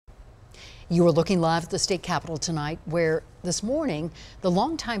You are looking live at the state capitol tonight, where this morning the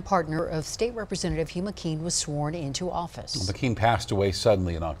longtime partner of State Representative Hugh McKean was sworn into office. McKean passed away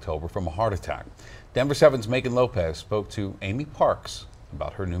suddenly in October from a heart attack. Denver 7's Megan Lopez spoke to Amy Parks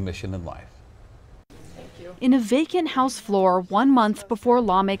about her new mission in life. In a vacant House floor 1 month before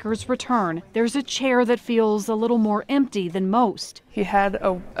lawmakers return, there's a chair that feels a little more empty than most. He had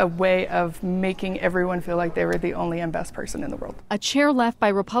a way of making everyone feel like they were the only and best person in the world. A chair left by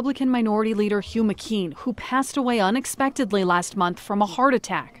Republican Minority Leader Hugh McKean, who passed away unexpectedly last month from a heart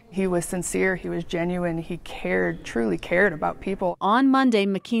attack. He was sincere, he was genuine, he cared, truly cared about people. On Monday,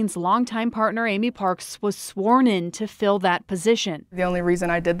 McKean's longtime partner Amy Parks was sworn in to fill that position. The only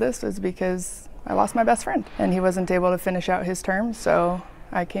reason I did this was because I lost my best friend and he wasn't able to finish out his term, so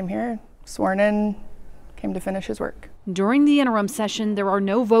I came here, sworn in, came to finish his work. During the interim session, there are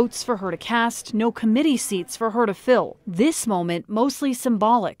no votes for her to cast, no committee seats for her to fill. This moment mostly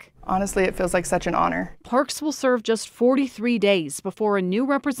symbolic. Honestly, it feels like such an honor. Parks will serve just 43 days before a new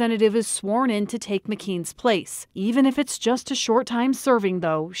representative is sworn in to take McKean's place. Even if it's just a short time serving,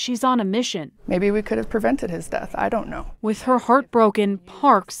 though, she's on a mission. Maybe we could have prevented his death. I don't know. With her heart broken,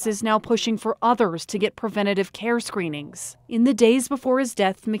 Parks is now pushing for others to get preventative care screenings. In the days before his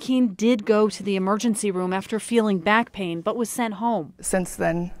death, McKean did go to the emergency room after feeling back pain, but was sent home. Since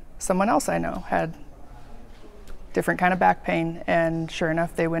then, someone else I know had different kind of back pain, and sure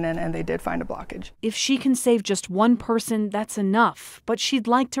enough, they went in and they did find a blockage. If she can save just one person, that's enough, but she'd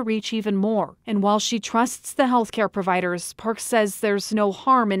like to reach even more. And while she trusts the healthcare providers, Parks says there's no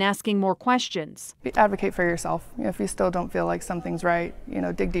harm in asking more questions. Advocate for yourself. If you still don't feel like something's right,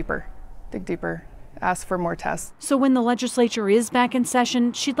 dig deeper, ask for more tests. So when the legislature is back in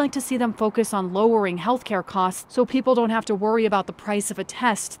session, she'd like to see them focus on lowering healthcare costs so people don't have to worry about the price of a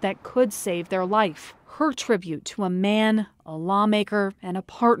test that could save their life. Her tribute to a man, a lawmaker, and a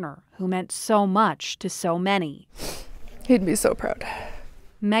partner who meant so much to so many. He'd be so proud.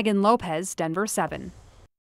 Megan Lopez, Denver 7.